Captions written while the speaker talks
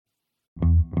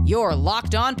Your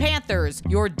Locked On Panthers,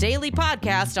 your daily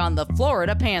podcast on the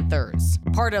Florida Panthers.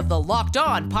 Part of the Locked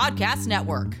On Podcast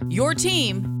Network. Your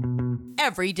team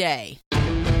every day.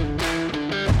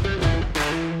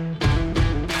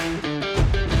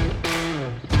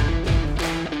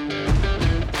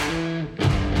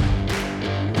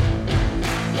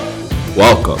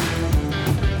 Welcome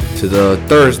to the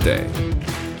Thursday,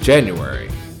 January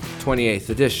 28th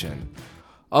edition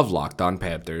of Locked On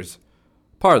Panthers,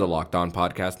 part of the Locked On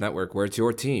Podcast Network, where it's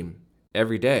your team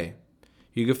every day.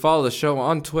 You can follow the show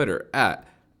on Twitter at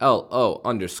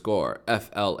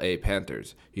LO_FLA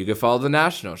Panthers. You can follow the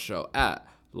national show at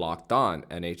Locked On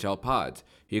NHL Pods.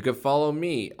 You can follow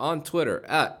me on Twitter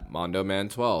at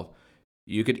MondoMan12.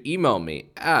 You could email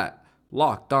me at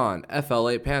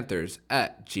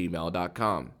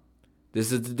LockedOnFLAPanthers@gmail.com.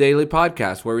 This is the daily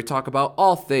podcast where we talk about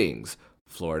all things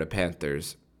Florida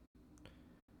Panthers.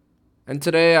 And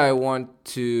today I want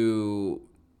to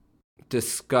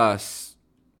discuss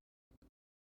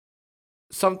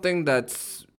something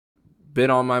that's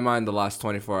been on my mind the last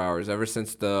 24 hours, ever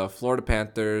since the Florida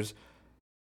Panthers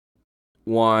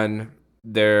won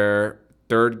their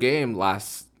third game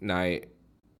last night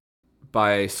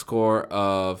by a score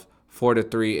of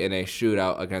 4-3 in a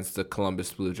shootout against the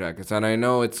Columbus Blue Jackets. And I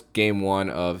know it's game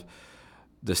one of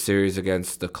the series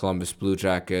against the Columbus Blue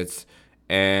Jackets,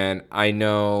 and I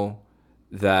know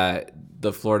that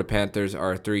the Florida Panthers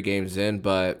are 3 games in,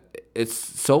 but it's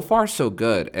so far so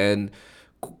good. And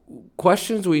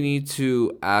questions we need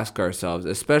to ask ourselves,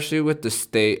 especially with the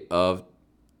state of,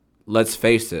 let's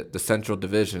face it, the Central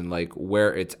Division, like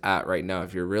where it's at right now.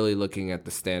 If you're really looking at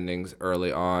the standings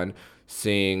early on,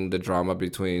 seeing the drama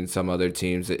between some other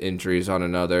teams, the injuries on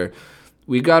another,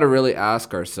 we got to really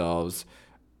ask ourselves,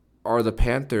 are the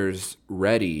Panthers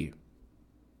ready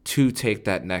to take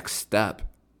that next step?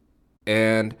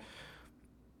 And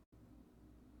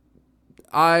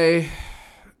I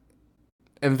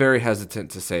am very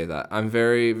hesitant to say that. I'm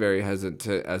very, very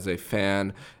hesitant as a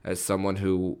fan, as someone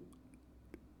who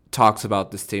talks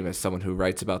about this team, as someone who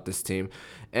writes about this team.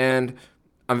 And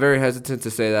I'm very hesitant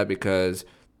to say that because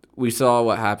we saw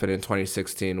what happened in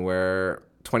 2016, where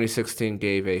 2016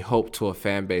 gave a hope to a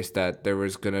fan base that there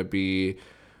was going to be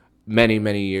many,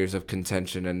 many years of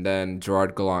contention. And then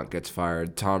Gerard Gallant gets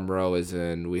fired. Tom Rowe is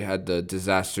in. We had the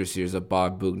disastrous years of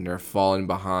Bob Bugner falling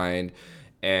behind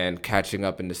and catching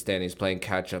up in the standings, playing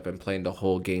catch up and playing the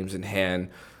whole games in hand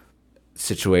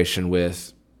situation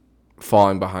with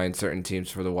falling behind certain teams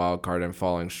for the wild card and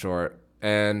falling short.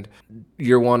 And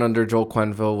year one under Joel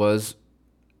Quenneville was,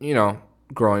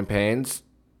 growing pains,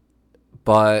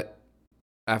 but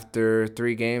after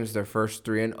 3 games, their first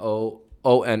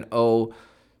 3-0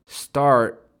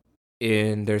 start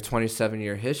in their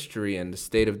 27-year history and the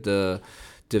state of the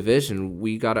division,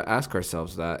 we got to ask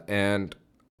ourselves that. And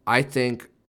I think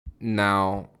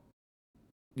now,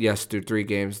 yes, through 3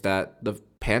 games, that the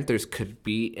Panthers could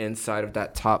be inside of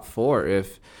that top 4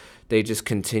 if they just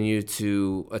continue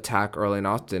to attack early and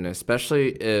often, especially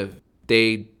if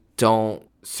they don't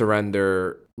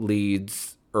surrender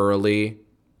leads early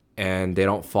and they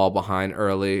don't fall behind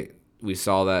early. We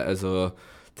saw that as a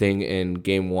thing in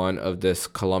game 1 of this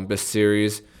Columbus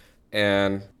series,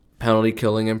 and penalty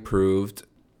killing improved.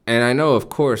 And I know, of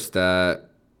course,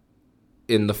 that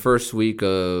in the first week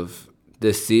of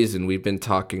this season, we've been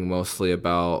talking mostly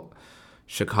about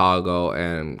Chicago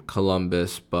and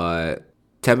Columbus, but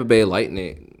Tampa Bay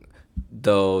Lightning,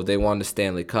 though they won the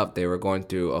Stanley Cup, they were going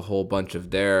through a whole bunch of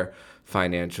their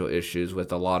financial issues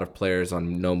with a lot of players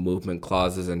on no movement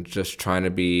clauses and just trying to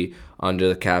be under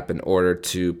the cap in order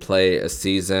to play a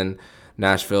season.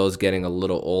 Nashville is getting a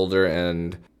little older,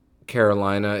 and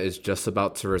Carolina is just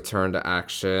about to return to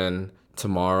action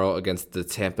tomorrow against the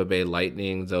Tampa Bay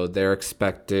Lightning, though they're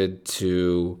expected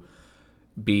to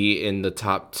be in the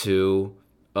top 2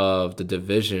 of the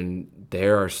division. They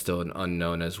are still an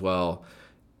unknown as well.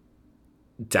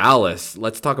 Dallas,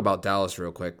 let's talk about Dallas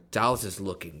real quick. Dallas is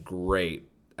looking great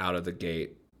out of the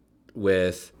gate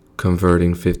with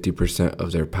converting 50%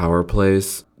 of their power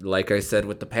plays. Like I said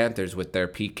with the Panthers, with their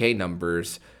PK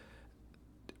numbers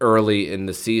early in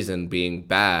the season being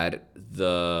bad,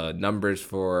 the numbers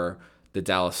for the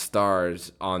Dallas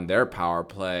Stars on their power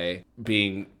play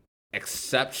being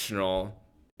exceptional,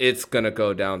 it's going to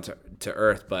go down to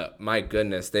earth. But my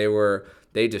goodness, they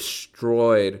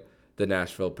destroyed the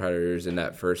Nashville Predators in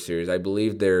that first series. I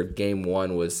believe their game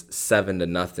 1 was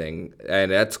 7-0,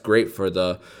 and that's great for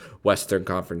the Western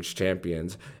Conference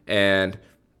champions. And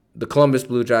the Columbus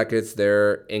Blue Jackets,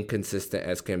 they're inconsistent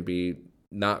as can be,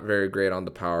 not very great on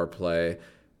the power play,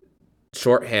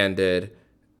 shorthanded,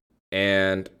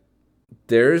 and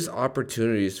there's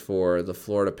opportunities for the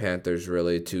Florida Panthers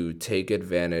really to take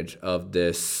advantage of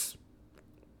this,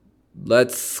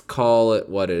 let's call it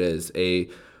what it is, a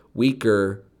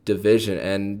weaker division.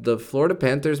 And the Florida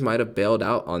Panthers might have bailed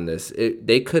out on this.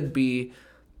 They could be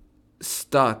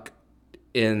stuck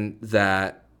in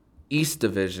that East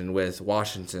Division with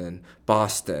Washington,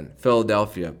 Boston,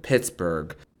 Philadelphia,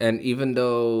 Pittsburgh. And even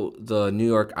though the New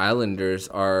York Islanders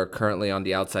are currently on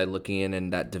the outside looking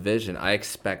in that division, I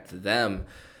expect them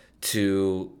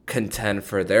to contend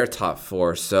for their top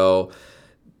four. So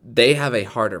they have a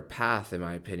harder path, in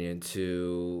my opinion,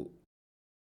 to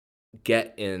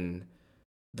get in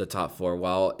the top four.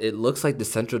 While it looks like the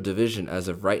Central Division, as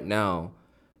of right now,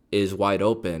 is wide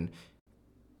open,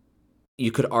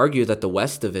 you could argue that the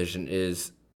West Division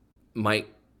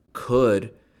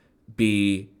could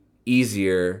be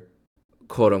easier,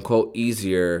 quote unquote,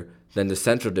 easier than the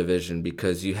Central Division,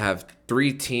 because you have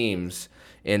three teams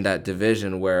in that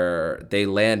division where they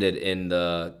landed in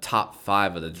the top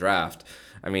 5 of the draft.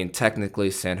 I mean, technically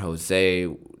San Jose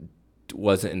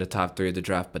wasn't in the top 3 of the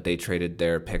draft, but they traded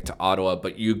their pick to Ottawa,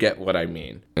 but you get what I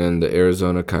mean. And the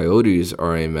Arizona Coyotes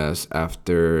are a mess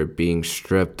after being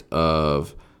stripped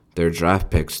of their draft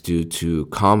picks due to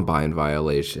combine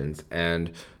violations.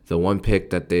 And the one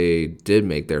pick that they did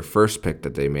make, their first pick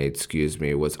that they made,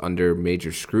 was under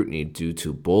major scrutiny due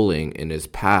to bullying in his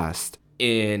past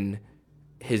in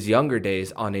his younger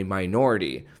days on a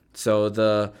minority. So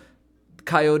the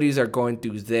Coyotes are going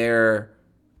through their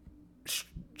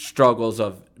struggles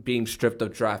of being stripped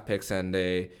of draft picks and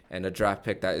a draft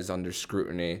pick that is under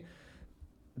scrutiny.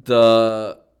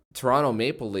 The Toronto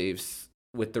Maple Leafs,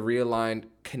 with the realigned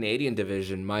Canadian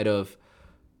division, might have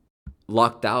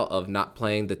lucked out of not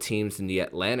playing the teams in the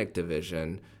Atlantic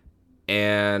division.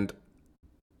 And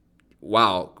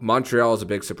wow, Montreal is a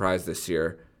big surprise this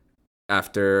year.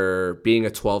 After being a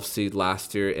 12th seed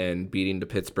last year and beating the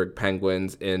Pittsburgh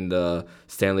Penguins in the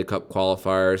Stanley Cup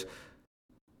qualifiers,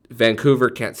 Vancouver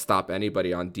can't stop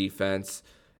anybody on defense.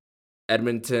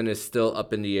 Edmonton is still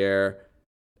up in the air.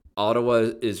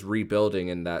 Ottawa is rebuilding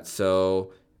in that.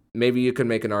 So maybe you could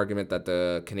make an argument that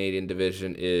the Canadian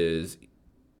division is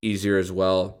easier as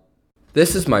well.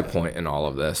 This is my point in all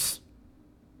of this.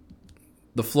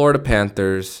 The Florida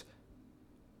Panthers,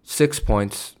 6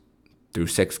 points through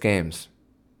 6 games.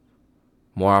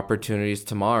 More opportunities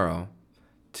tomorrow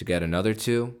to get another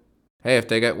 2. Hey, if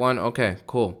they get 1, okay,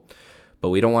 cool. But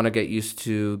we don't want to get used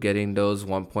to getting those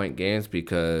 1-point games,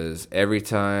 because every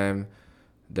time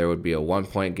there would be a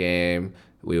 1-point game,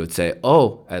 we would say,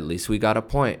 oh, at least we got a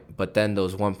point. But then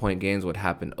those 1-point games would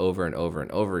happen over and over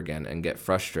and over again and get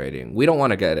frustrating. We don't want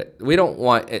to get it. We don't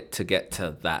want it to get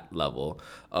to that level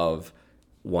of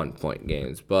 1-point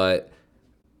games. But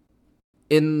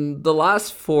in the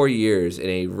last 4 years, in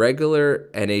a regular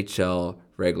NHL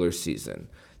regular season,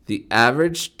 the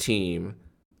average team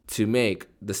to make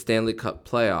the Stanley Cup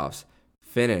playoffs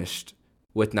finished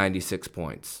with 96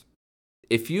 points.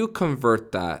 If you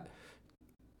convert that,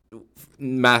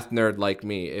 math nerd like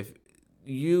me, if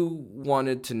you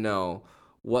wanted to know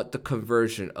what the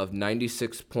conversion of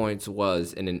 96 points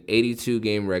was in an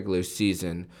 82-game regular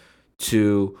season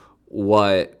to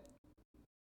what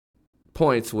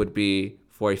points would be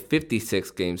for a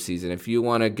 56-game season, if you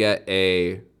want to get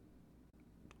a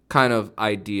kind of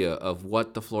idea of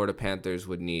what the Florida Panthers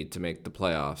would need to make the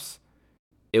playoffs,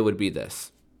 it would be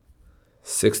this: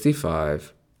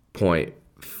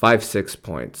 65.56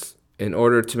 points in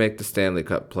order to make the Stanley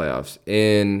Cup playoffs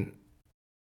in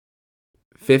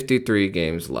 53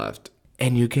 games left.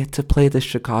 And you get to play the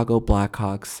Chicago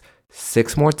Blackhawks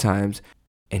 6 more times,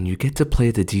 and you get to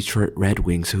play the Detroit Red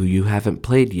Wings, who you haven't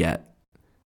played yet,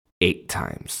 8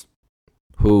 times,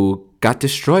 who got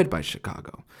destroyed by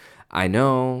Chicago. I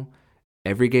know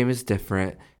every game is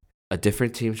different. A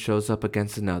different team shows up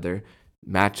against another.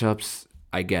 Matchups,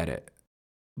 I get it.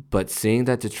 But seeing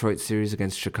that Detroit series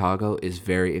against Chicago is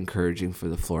very encouraging for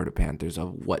the Florida Panthers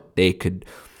of what they could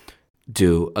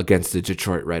do against the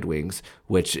Detroit Red Wings,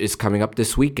 which is coming up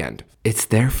this weekend. It's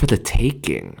there for the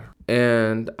taking.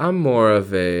 And I'm more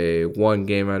of a one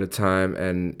game at a time.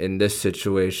 And in this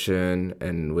situation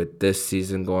and with this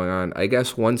season going on, I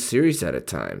guess one series at a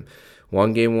time.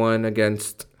 1 game 1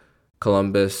 against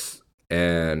Columbus,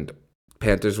 and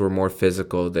Panthers were more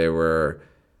physical. They were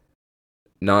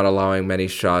not allowing many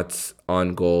shots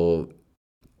on goal,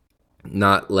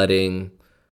 not letting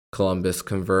Columbus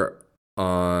convert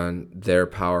on their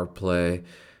power play.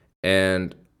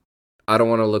 And I don't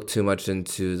want to look too much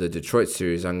into the Detroit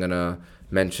series. I'm going to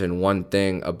mention one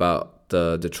thing about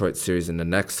the Detroit series in the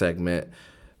next segment,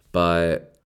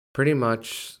 but pretty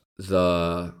much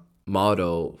the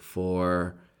motto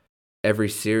for every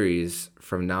series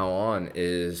from now on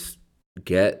is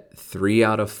get 3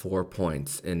 out of 4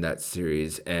 points in that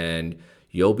series and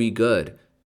you'll be good.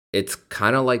 It's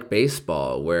kind of like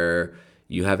baseball where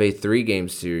you have a 3-game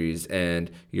series and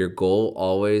your goal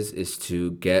always is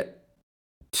to get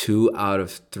 2 out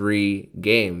of 3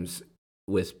 games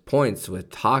with points.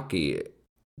 With hockey,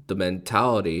 the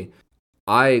mentality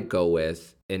I go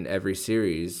with in every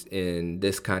series in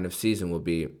this kind of season will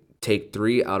be take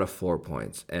 3 out of 4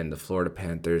 points and the Florida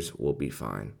Panthers will be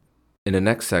fine. In the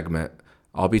next segment,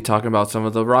 I'll be talking about some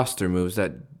of the roster moves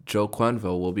that Joe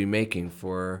Quenneville will be making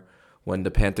for when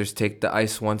the Panthers take the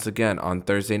ice once again on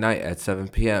Thursday night at 7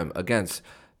 p.m. against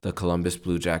the Columbus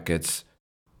Blue Jackets.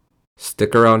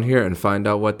 Stick around here and find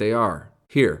out what they are,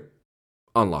 here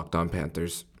on Locked On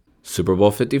Panthers. Super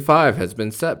Bowl 55 has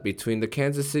been set between the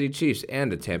Kansas City Chiefs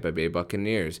and the Tampa Bay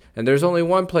Buccaneers, and there's only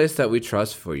one place that we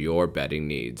trust for your betting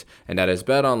needs, and that is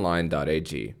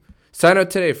betonline.ag. Sign up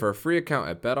today for a free account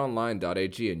at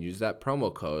betonline.ag and use that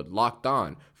promo code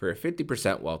LOCKEDON for a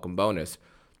 50% welcome bonus.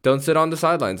 Don't sit on the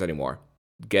sidelines anymore.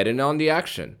 Get in on the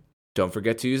action. Don't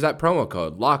forget to use that promo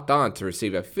code LOCKEDON to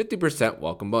receive a 50%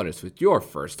 welcome bonus with your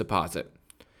first deposit.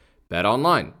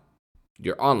 BetOnline,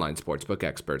 your online sportsbook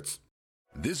experts.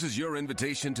 This is your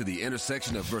invitation to the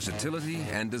intersection of versatility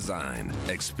and design.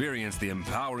 Experience the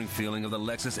empowering feeling of the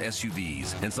Lexus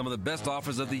SUVs and some of the best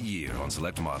offers of the year on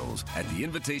select models at the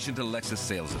Invitation to Lexus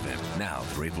sales event, now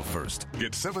through April 1st.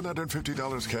 Get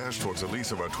 $750 cash towards the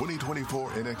lease of a 2024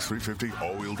 NX350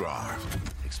 all-wheel drive.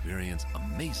 Experience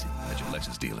amazing at your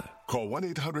Lexus dealer. Call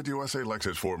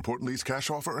 1-800-USA-LEXUS for important lease cash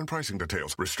offer and pricing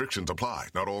details. Restrictions apply.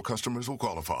 Not all customers will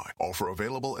qualify. Offer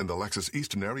available in the Lexus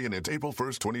Eastern area and it's April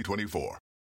 1st, 2024.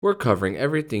 We're covering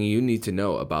everything you need to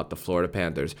know about the Florida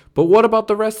Panthers, but what about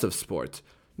the rest of sports?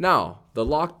 Now, the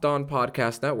Locked On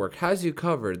Podcast Network has you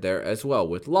covered there as well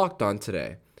with Locked On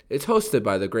Today. It's hosted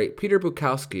by the great Peter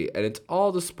Bukowski, and it's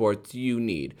all the sports you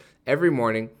need every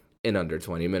morning in under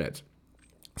 20 minutes.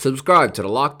 Subscribe to the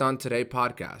Locked On Today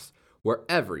podcast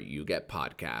wherever you get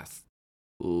podcasts.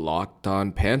 Locked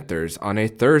On Panthers on a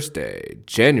Thursday,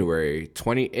 January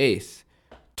 28th,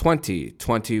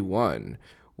 2021,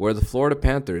 where the Florida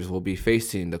Panthers will be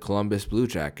facing the Columbus Blue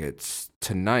Jackets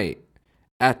tonight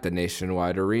at the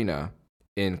Nationwide Arena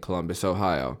in Columbus,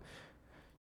 Ohio.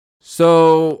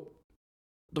 So,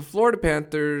 the Florida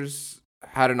Panthers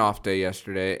had an off day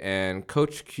yesterday, and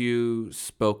Coach Q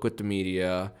spoke with the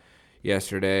media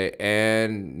yesterday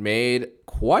and made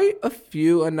quite a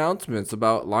few announcements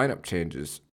about lineup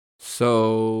changes.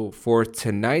 So, for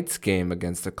tonight's game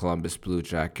against the Columbus Blue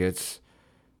Jackets,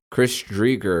 Chris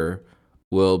Driedger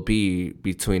will be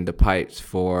between the pipes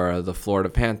for the Florida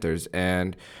Panthers,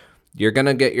 and you're going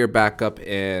to get your backup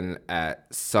in at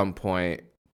some point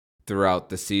throughout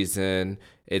the season.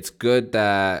 It's good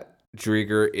that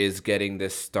Driedger is getting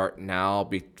this start now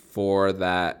before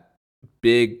that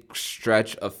big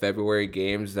stretch of February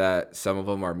games that some of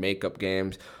them are makeup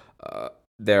games.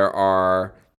 There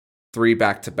are 3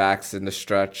 back-to-backs in the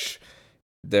stretch.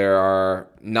 There are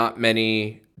not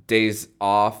many days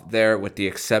off there with the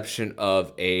exception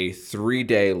of a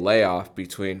 3-day layoff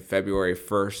between February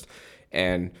 1st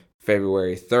and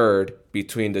February 3rd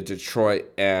between the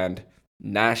Detroit and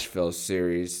Nashville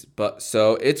series. But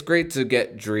so it's great to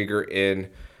get Driedger in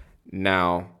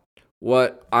now.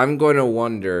 What I'm going to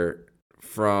wonder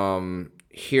from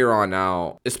here on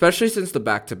out, especially since the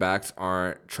back-to-backs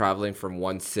aren't traveling from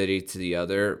one city to the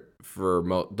other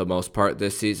for the most part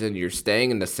this season, you're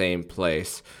staying in the same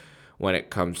place when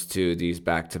it comes to these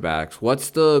back-to-backs.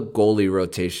 What's the goalie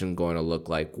rotation going to look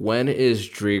like? When is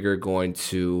Driedger going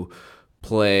to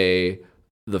play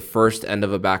the first end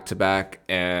of a back-to-back,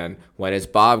 and when is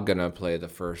Bob going to play the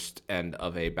first end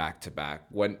of a back-to-back?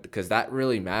 Because that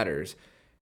really matters.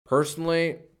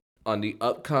 Personally, on the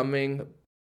upcoming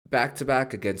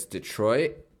back-to-back against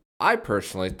Detroit, I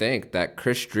personally think that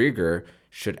Chris Driedger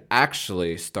should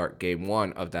actually start game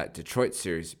 1 of that Detroit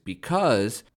series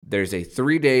because there's a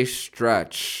 3-day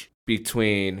stretch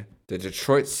between the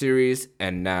Detroit series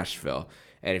and Nashville.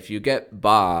 And if you get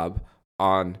Bob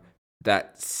on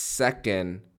that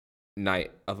second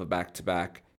night of a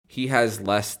back-to-back, he has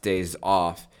less days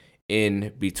off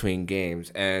in between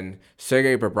games. And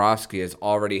Sergei Bobrovsky has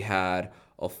already had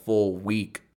a full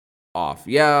week off.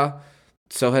 Yeah,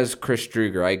 so has Chris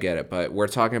Driedger, I get it. But we're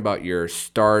talking about your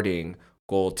starting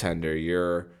goaltender,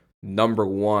 your number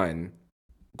 1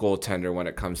 goaltender when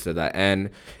it comes to that.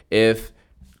 And if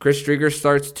Chris Driedger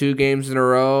starts 2 games in a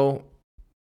row,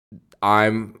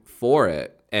 I'm for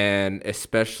it. And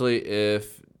especially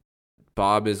if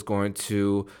Bob is going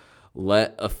to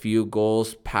let a few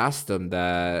goals past him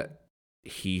that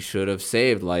he should have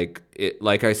saved. Like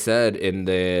I said in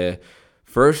the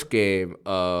first game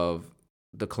of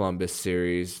the Columbus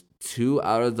series, 2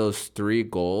 out of those 3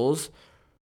 goals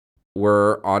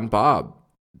were on Bob.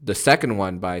 The second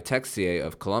one by Texier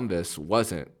of Columbus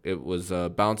wasn't. It was a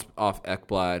bounce off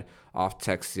Ekblad, off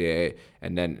Texier,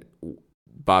 and then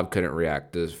Bob couldn't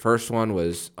react. The first one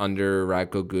was under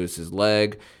Radko Gudas's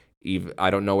leg.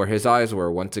 I don't know where his eyes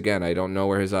were. Once again, I don't know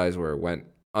where his eyes were. It went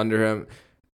under him.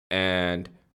 And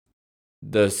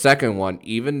the second one,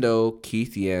 even though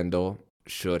Keith Yandle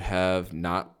should have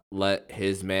not let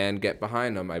his man get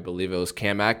behind him, I believe it was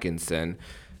Cam Atkinson,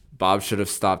 Bob should have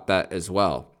stopped that as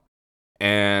well.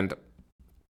 And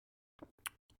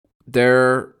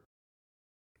there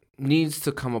needs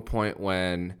to come a point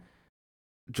when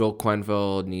Joel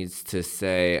Quenneville needs to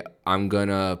say, I'm going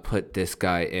to put this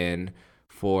guy in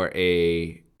for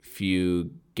a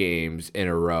few games in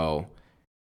a row.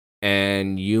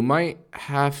 And you might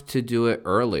have to do it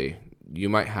early. You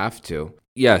might have to.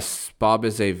 Yes, Bob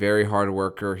is a very hard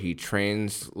worker. He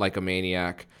trains like a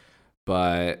maniac.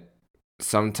 But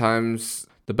sometimes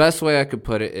the best way I could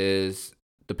put it is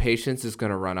the patience is going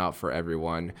to run out for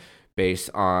everyone based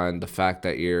on the fact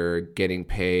that you're getting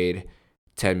paid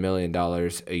 $10 million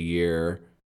a year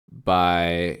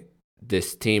by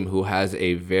this team who has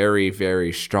a very,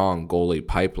 very strong goalie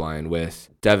pipeline with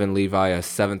Devin Levi, a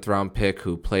 7th-round pick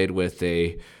who played with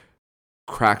a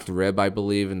cracked rib, I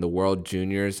believe, in the World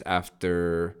Juniors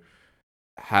after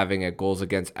having a goals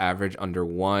against average under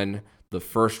 1. The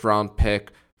 1st-round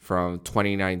pick from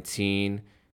 2019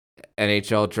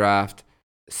 NHL draft,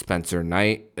 Spencer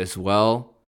Knight as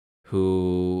well,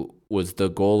 who was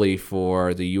the goalie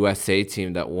for the USA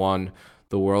team that won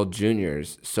the World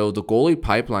Juniors. So the goalie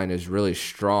pipeline is really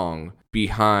strong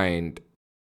behind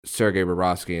Sergei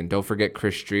Bobrovsky. And don't forget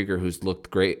Chris Drieger, who's looked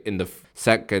great in the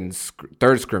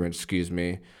third scrimmage,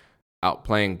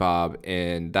 outplaying Bob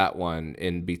in that one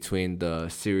in between the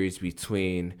series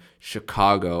between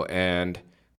Chicago and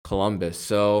Columbus.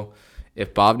 So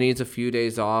if Bob needs a few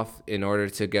days off in order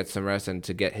to get some rest and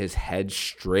to get his head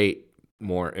straight,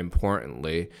 more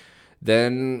importantly,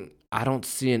 then I don't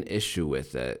see an issue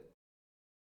with it.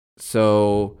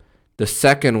 So the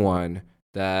second one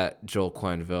that Joel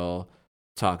Quenneville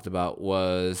talked about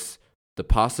was the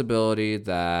possibility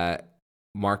that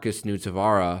Marcus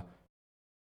Nutavara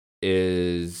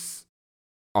is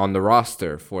on the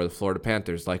roster for the Florida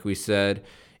Panthers. Like we said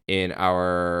in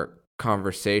our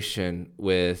conversation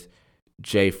with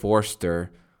Jay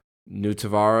Forster,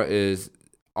 Nutavara is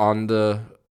on the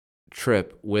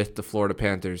trip with the Florida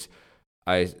Panthers.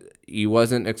 He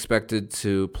wasn't expected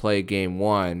to play game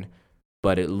 1,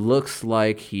 but it looks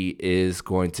like he is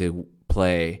going to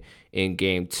play in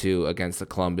game 2 against the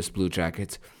Columbus Blue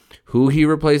Jackets. Who he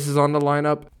replaces on the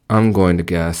lineup? I'm going to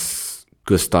guess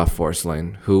Gustav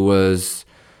Forsling, who was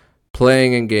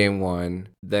playing in game 1,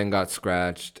 then got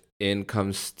scratched. In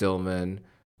comes Stillman,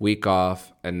 week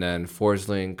off, and then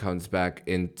Forsling comes back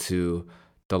into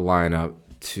the lineup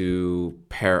to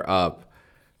pair up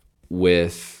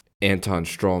with Anton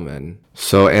Strowman.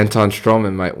 So Anton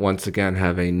Strowman might once again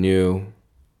have a new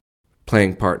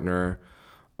playing partner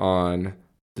on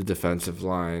the defensive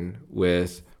line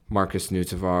with Marcus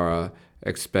Nutavara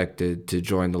expected to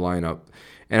join the lineup.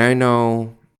 And I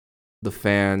know the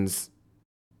fans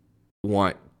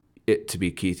want it to be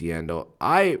Keith Yandle.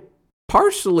 I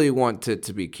partially want it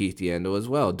to be Keith Yandle as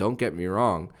well. Don't get me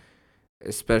wrong,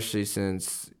 especially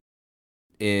since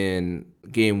in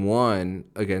game 1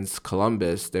 against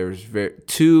Columbus, there's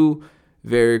two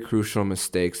very crucial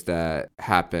mistakes that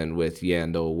happened with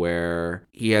Yandle, where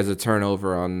he has a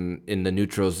turnover in the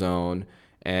neutral zone,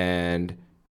 and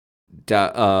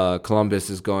Columbus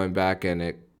is going back, and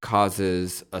it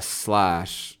causes a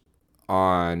slash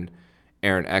on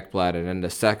Aaron Ekblad. And then the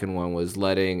second one was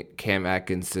letting Cam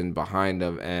Atkinson behind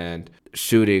him and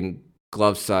shooting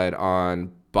glove side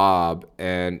on Bob.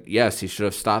 And yes, he should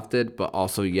have stopped it, but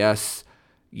also yes,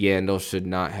 Yandle should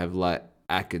not have let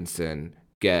Atkinson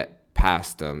get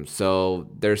past him. So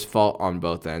there's fault on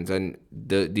both ends. And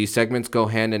these segments go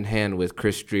hand in hand with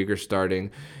Chris Drieger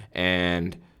starting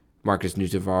and Marcus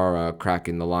Nutavara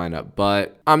cracking the lineup.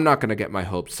 But I'm not going to get my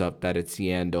hopes up that it's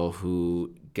Yandle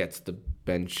who gets the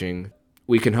benching.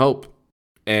 We can hope.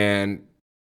 And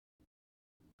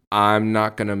I'm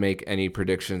not going to make any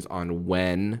predictions on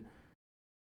when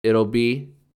it'll be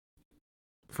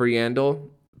for Yandle.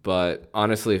 But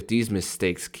honestly, if these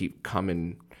mistakes keep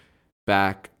coming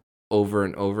back over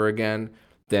and over again,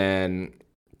 then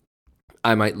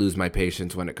I might lose my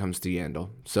patience when it comes to Yandle.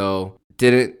 So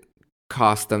didn't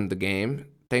cost them the game,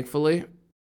 thankfully.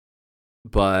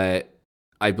 But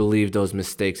I believe those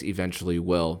mistakes eventually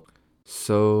will.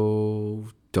 So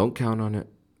don't count on it.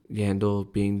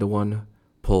 Yandle being the one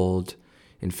pulled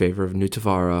in favor of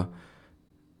Nutavara,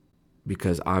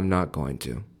 because I'm not going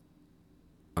to.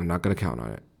 I'm not going to count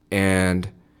on it. And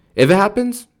if it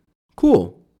happens,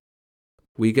 cool.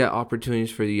 We get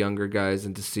opportunities for the younger guys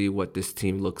and to see what this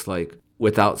team looks like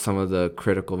without some of the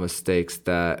critical mistakes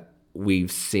that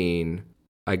we've seen.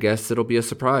 I guess it'll be a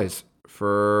surprise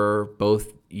for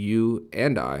both you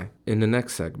and I. In the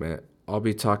next segment, I'll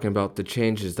be talking about the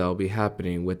changes that will be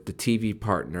happening with the TV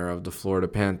partner of the Florida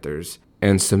Panthers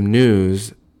and some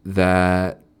news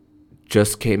that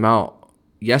just came out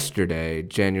yesterday,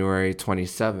 January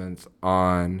 27th,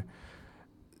 on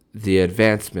the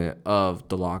advancement of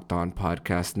the Locked On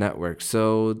Podcast Network.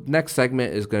 So next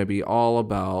segment is going to be all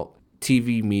about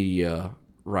TV media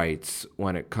rights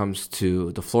when it comes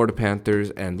to the Florida Panthers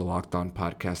and the Locked On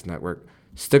Podcast Network.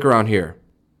 Stick around here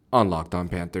on Locked On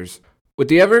Panthers. With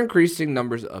the ever-increasing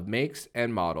numbers of makes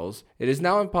and models, it is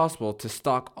now impossible to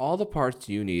stock all the parts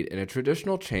you need in a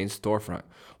traditional chain storefront.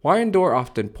 Why endure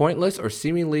often pointless or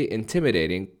seemingly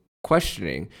intimidating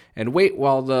questioning and wait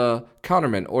while the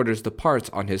counterman orders the parts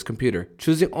on his computer,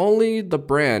 choosing only the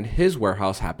brand his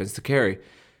warehouse happens to carry?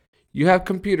 You have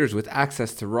computers with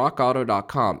access to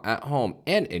rockauto.com at home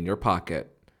and in your pocket.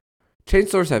 Chain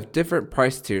stores have different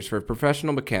price tiers for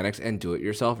professional mechanics and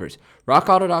do-it-yourselfers.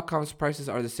 RockAuto.com's prices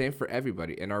are the same for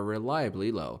everybody and are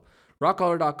reliably low.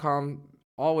 RockAuto.com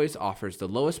always offers the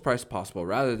lowest price possible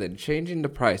rather than changing the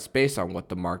price based on what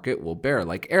the market will bear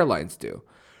like airlines do.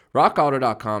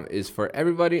 RockAuto.com is for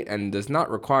everybody and does not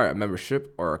require a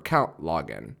membership or account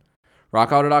login.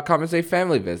 RockAuto.com is a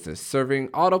family business serving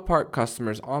auto part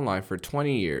customers online for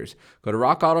 20 years. Go to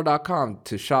RockAuto.com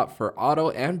to shop for auto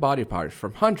and body parts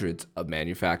from hundreds of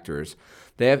manufacturers.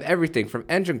 They have everything from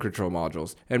engine control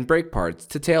modules and brake parts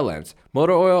to tail lamps,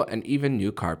 motor oil, and even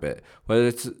new carpet. Whether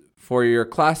it's for your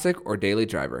classic or daily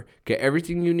driver, get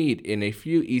everything you need in a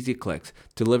few easy clicks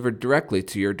delivered directly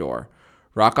to your door.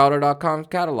 RockAuto.com's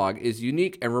catalog is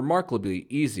unique and remarkably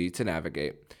easy to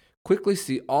navigate. Quickly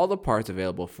see all the parts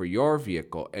available for your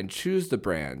vehicle and choose the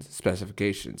brands,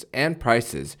 specifications, and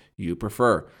prices you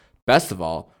prefer. Best of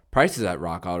all, prices at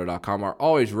RockAuto.com are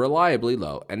always reliably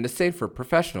low and the same for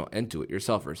professional and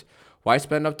do-it-yourselfers. Why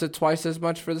spend up to twice as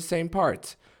much for the same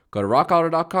parts? Go to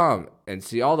RockAuto.com and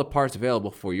see all the parts available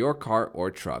for your car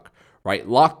or truck. Write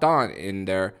Locked On in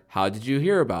their How Did You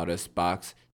Hear About Us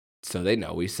box so they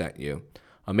know we sent you.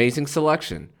 Amazing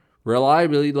selection,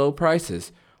 reliably low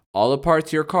prices, all the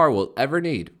parts your car will ever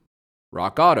need.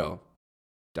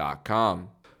 RockAuto.com.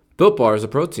 Built Bar is a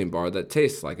protein bar that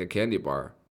tastes like a candy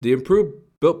bar. The improved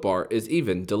Built Bar is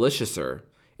even deliciouser.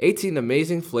 18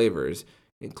 amazing flavors,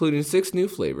 including 6 new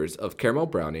flavors of caramel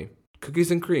brownie,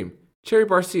 cookies and cream, cherry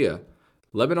barcia,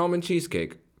 lemon almond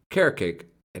cheesecake, carrot cake,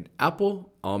 and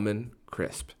apple almond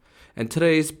crisp. And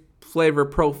today's flavor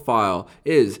profile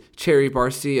is cherry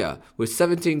barcia with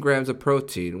 17 grams of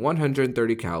protein,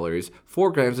 130 calories,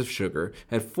 4 grams of sugar,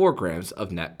 and 4 grams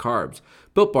of net carbs.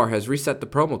 Built Bar has reset the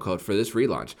promo code for this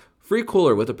relaunch. Free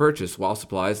cooler with a purchase while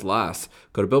supplies last.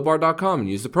 Go to BuiltBar.com and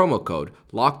use the promo code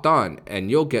LOCKEDON and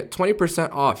you'll get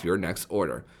 20% off your next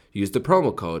order. Use the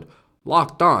promo code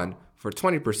LOCKEDON for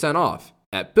 20% off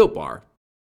at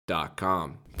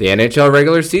BuiltBar.com. The NHL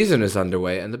regular season is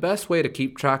underway, and the best way to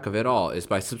keep track of it all is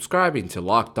by subscribing to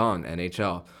Locked On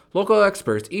NHL. Local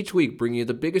experts each week bring you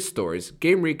the biggest stories,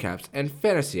 game recaps, and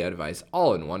fantasy advice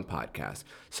all in one podcast.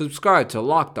 Subscribe to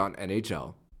Locked On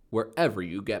NHL wherever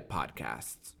you get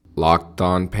podcasts. Locked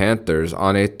On Panthers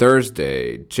on a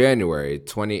Thursday, January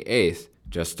 28th.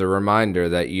 Just a reminder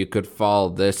that you could follow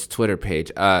this Twitter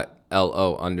page at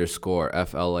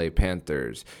LO_FLA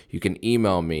Panthers. You can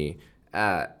email me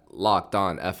at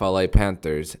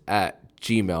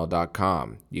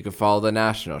LockedOnFLAPanthers@gmail.com. You can follow the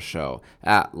national show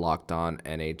at Locked On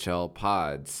NHL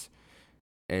Pods.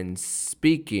 And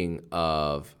speaking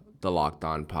of the Locked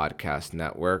On Podcast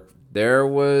Network, there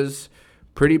was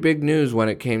pretty big news when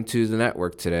it came to the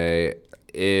network today.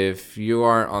 If you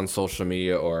aren't on social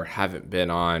media or haven't been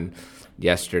on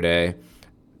yesterday,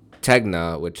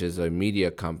 Tegna, which is a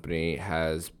media company,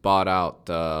 has bought out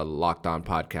the Locked On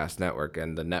Podcast Network,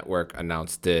 and the network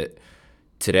announced it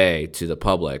today to the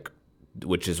public,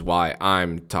 which is why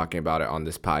I'm talking about it on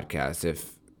this podcast.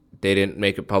 If they didn't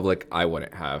make it public, I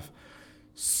wouldn't have.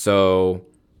 So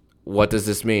what does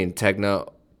this mean?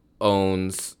 Tegna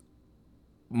owns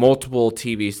multiple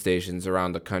TV stations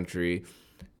around the country,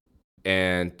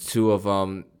 and 2 of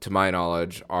them, to my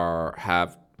knowledge,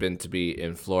 have been to be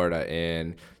in Florida,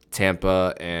 in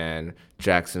Tampa and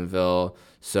Jacksonville.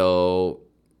 So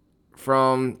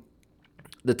from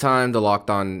the time the Locked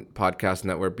On Podcast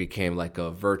Network became like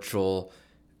a virtual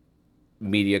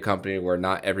media company where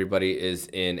not everybody is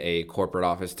in a corporate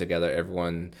office together.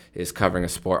 Everyone is covering a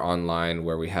sport online,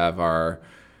 where we have our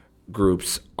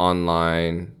groups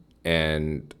online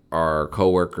and our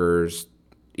coworkers,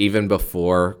 even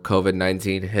before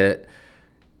COVID-19 hit,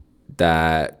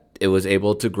 that it was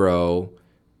able to grow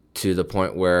to the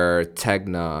point where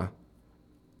Tegna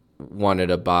wanted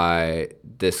to buy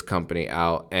this company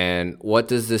out. And what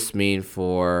does this mean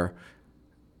for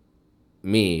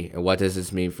me, and what does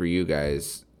this mean for you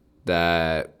guys?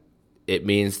 That it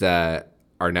means that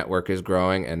our network is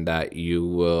growing, and that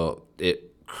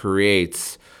it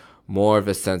creates more of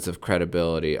a sense of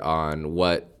credibility on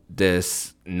what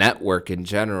this network in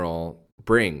general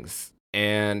brings.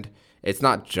 And it's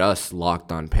not just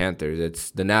Locked On Panthers,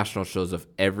 it's the national shows of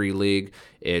every league.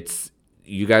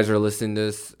 You guys are listening to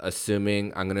this I'm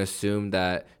going to assume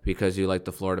that because you like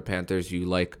the Florida Panthers, you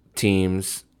like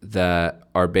teams that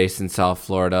are based in South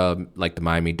Florida, like the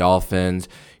Miami Dolphins.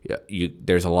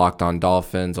 There's a Locked On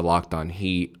Dolphins, a Locked On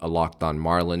Heat, a Locked On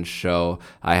Marlins show.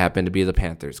 I happen to be the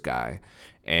Panthers guy.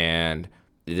 And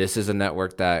this is a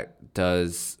network that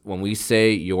does, when we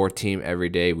say your team every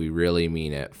day, we really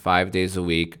mean it. 5 days a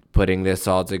week, putting this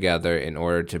all together in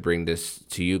order to bring this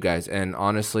to you guys. And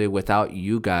honestly, without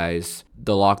you guys,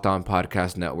 the Locked On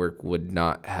Podcast Network would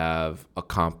not have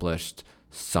accomplished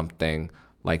something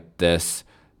like this.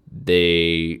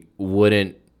 They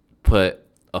wouldn't put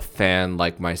a fan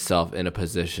like myself in a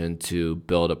position to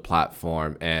build a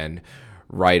platform and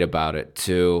write about it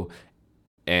too.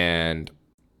 And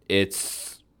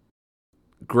it's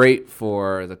great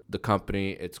for the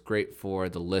company. It's great for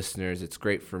the listeners. It's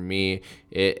great for me.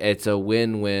 It's a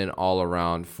win-win all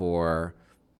around for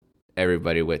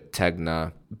everybody, with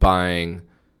Tegna buying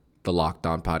the Locked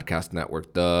On Podcast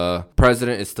Network. The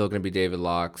president is still going to be David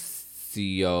Locke.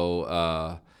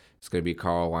 CEO is going to be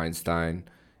Carl Weinstein.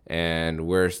 And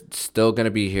we're still going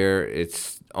to be here.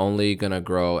 It's only going to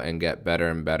grow and get better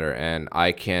and better. And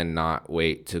I cannot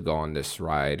wait to go on this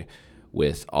ride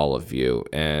with all of you.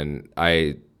 And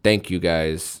I thank you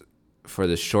guys for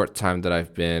the short time that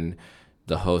I've been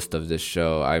the host of this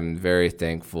show. I'm very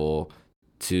thankful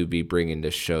to be bringing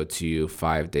this show to you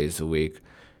 5 days a week.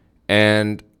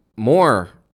 And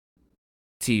more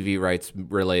TV rights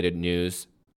related news.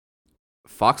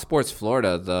 Fox Sports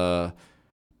Florida, the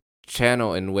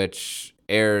channel in which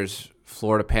airs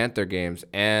Florida Panther games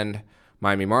and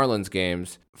Miami Marlins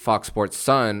games, Fox Sports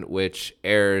Sun, which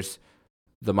airs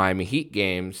the Miami Heat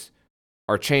games,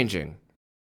 are changing.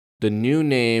 The new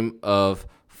name of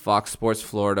Fox Sports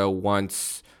Florida,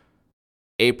 once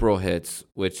April hits,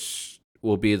 which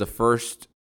will be the first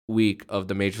week of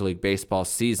the Major League Baseball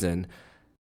season,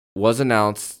 was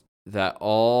announced that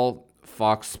all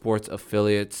Fox Sports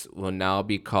affiliates will now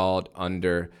be called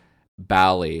under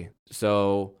Bally.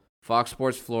 So Fox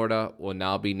Sports Florida will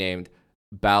now be named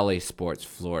Bally Sports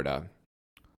Florida.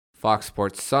 Fox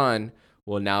Sports Sun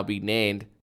will now be named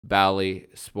Bally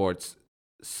Sports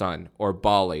Sun, or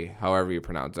Bali, however you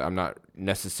pronounce it. I'm not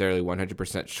necessarily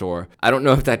 100% sure. I don't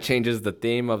know if that changes the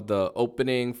theme of the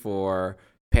opening for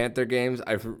Panther games.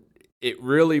 It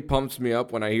really pumps me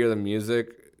up when I hear the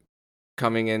music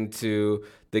coming into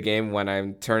the game, when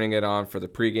I'm turning it on for the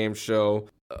pregame show,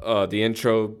 the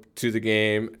intro to the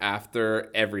game, after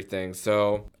everything.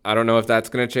 So I don't know if that's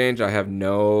going to change. I have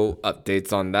no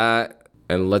updates on that.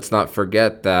 And let's not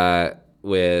forget that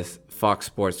with Fox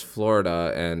Sports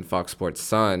Florida and Fox Sports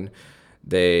Sun,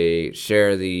 they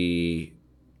share the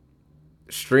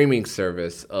streaming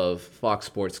service of Fox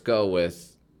Sports Go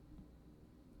with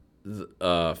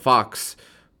Fox.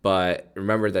 But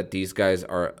remember that these guys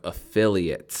are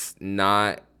affiliates,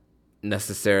 not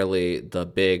necessarily the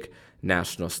big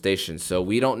national stations. So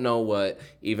we don't know what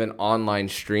even online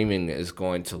streaming is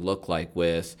going to look like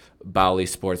with Bally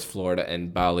Sports Florida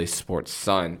and Bally Sports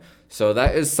Sun. So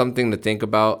that is something to think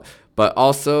about. But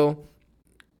also,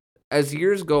 as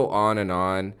years go on and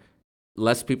on,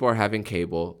 less people are having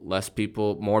cable,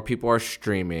 more people are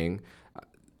streaming.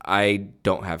 I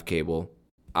don't have cable.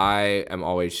 I am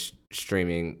always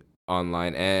streaming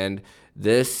online, and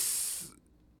this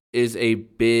is a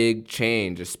big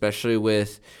change, especially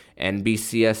with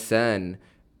NBCSN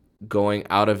going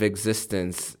out of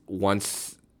existence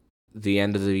once the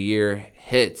end of the year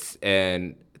hits,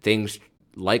 and things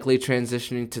likely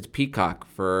transitioning to Peacock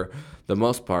for the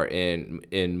most part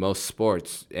in most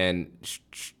sports. And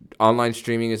online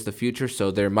streaming is the future, so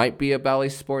there might be a Bally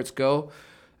Sports Go.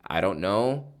 I don't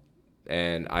know.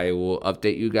 And I will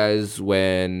update you guys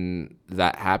when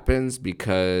that happens,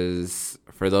 because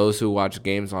for those who watch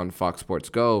games on Fox Sports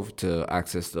Go to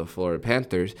access the Florida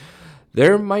Panthers,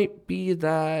 there might be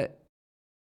that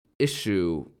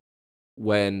issue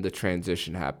when the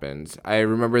transition happens. I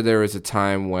remember there was a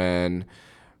time when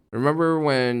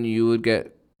you would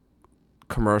get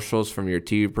commercials from your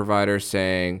TV provider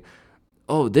saying,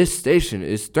 "Oh, this station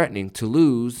is threatening to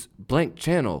lose blank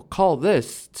channel. Call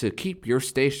this to keep your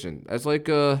station," as like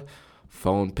a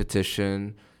phone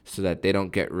petition so that they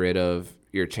don't get rid of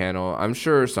your channel. I'm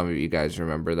sure some of you guys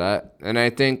remember that. And I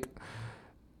think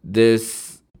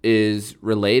this is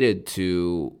related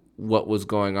to what was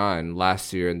going on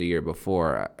last year and the year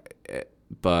before.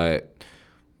 But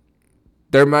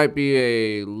there might be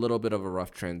a little bit of a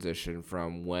rough transition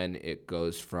from when it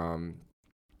goes from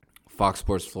Fox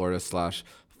Sports Florida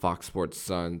 / Fox Sports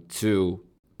Sun to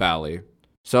Bally.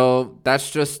 So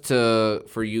that's just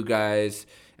for you guys,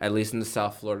 at least in the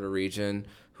South Florida region,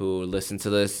 who listen to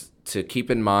this, to keep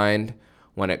in mind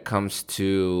when it comes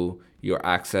to your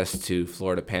access to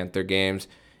Florida Panther games.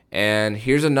 And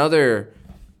here's another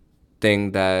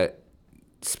thing that,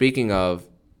 speaking of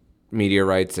media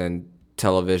rights and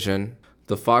television,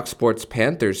 the Fox Sports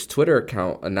Panthers Twitter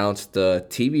account announced the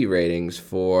TV ratings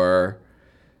for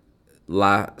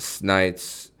last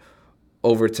night's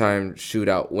overtime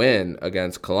shootout win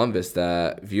against Columbus.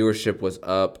 That viewership was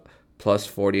up plus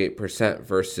 48%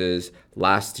 versus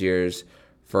last year's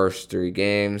first 3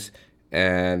 games,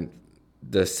 and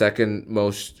the second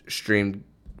most streamed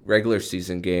regular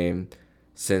season game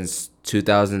since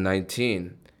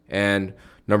 2019. And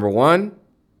number one,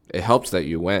 it helps that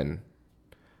you win.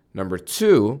 Number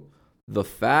two, the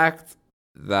fact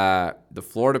that the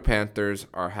Florida Panthers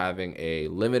are having a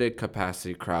limited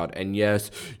capacity crowd. And yes,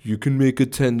 you can make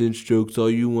attendance jokes all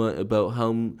you want about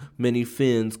how many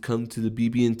fans come to the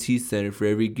BB&T Center for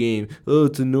every game. Oh,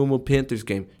 it's a normal Panthers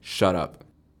game. Shut up.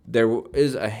 There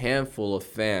is a handful of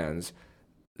fans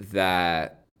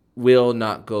that will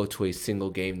not go to a single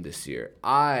game this year.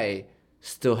 I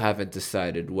still haven't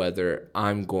decided whether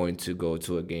I'm going to go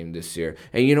to a game this year.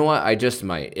 And you know what? I just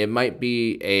might. It might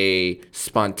be a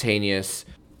spontaneous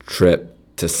trip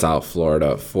to South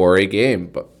Florida for a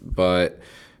game, but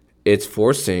it's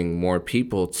forcing more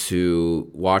people to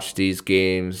watch these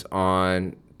games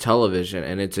on television,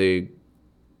 and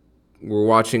we're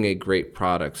watching a great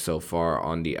product so far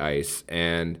on the ice,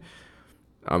 and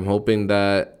I'm hoping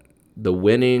that the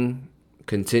winning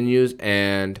continues,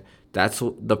 and that's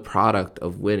the product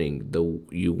of winning.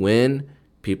 You win,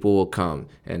 people will come.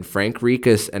 And Frank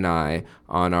Rikas and I,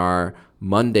 on our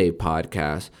Monday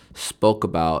podcast, spoke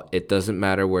about it doesn't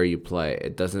matter where you play.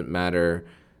 It doesn't matter.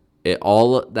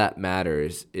 All that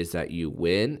matters is that you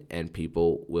win, and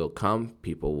people will come.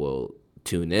 People will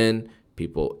tune in.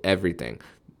 Everything.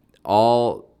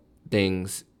 All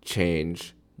things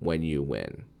change when you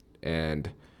win. And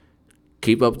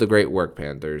keep up the great work,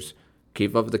 Panthers.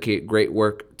 Keep up the great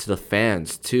work to the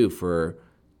fans, too, for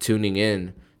tuning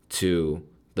in to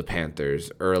the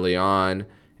Panthers early on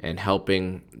and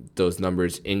helping those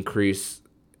numbers increase.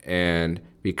 And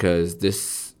because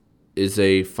this is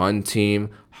a fun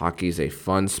team, hockey is a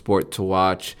fun sport to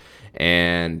watch,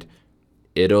 and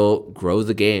it'll grow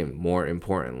the game, more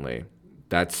importantly.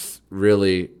 That's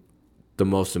really the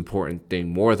most important thing,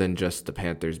 more than just the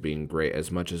Panthers being great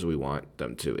as much as we want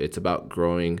them to. It's about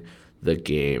growing the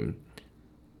game.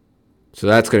 So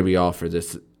that's going to be all for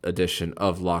this edition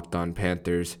of Locked On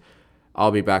Panthers.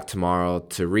 I'll be back tomorrow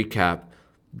to recap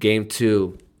Game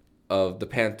 2 of the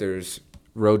Panthers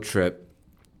road trip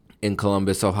in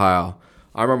Columbus, Ohio.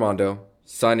 I'm Armando,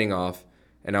 signing off,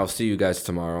 and I'll see you guys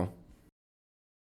tomorrow.